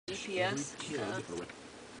GPS.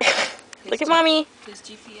 Look at mommy. His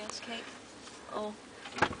GPS cake. Oh.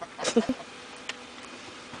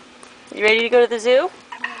 You ready to go to the zoo?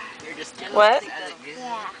 You're just What?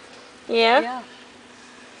 Yeah. Yeah? Yeah.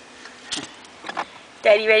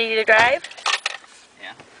 Daddy ready to drive?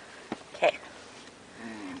 Yeah. Okay.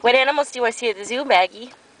 What animals do you want to see at the zoo,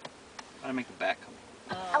 Maggie? I want to make the back come.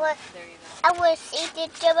 There you go. I will see the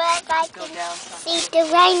giraffe, I Go can down see the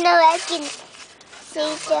rhino, I can see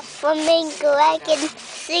the flamingo, I can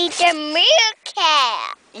see the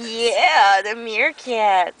meerkat. Yeah, the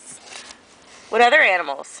meerkats. What other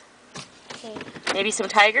animals? Maybe some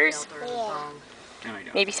tigers? Yeah. No, I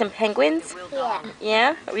don't. Maybe some penguins? Yeah.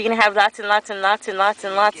 Yeah? Are we going to have lots and lots and lots and lots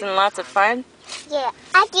and lots and lots of fun? Yeah.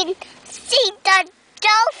 I can see the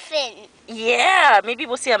dolphin. Yeah, maybe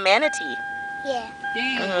we'll see a manatee. Yeah.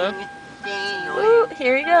 Dang. Dang. Ooh,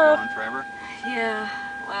 here we go. Going forever? Yeah.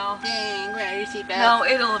 Well. Dang, wear your seatbelt. No,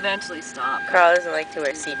 it'll eventually stop. Carl doesn't like to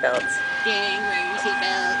wear seatbelts. Dang, wear your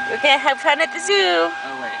seatbelt. We're going to have fun at the zoo.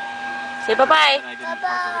 Oh, wait. Say bye-bye. I didn't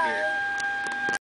park over here.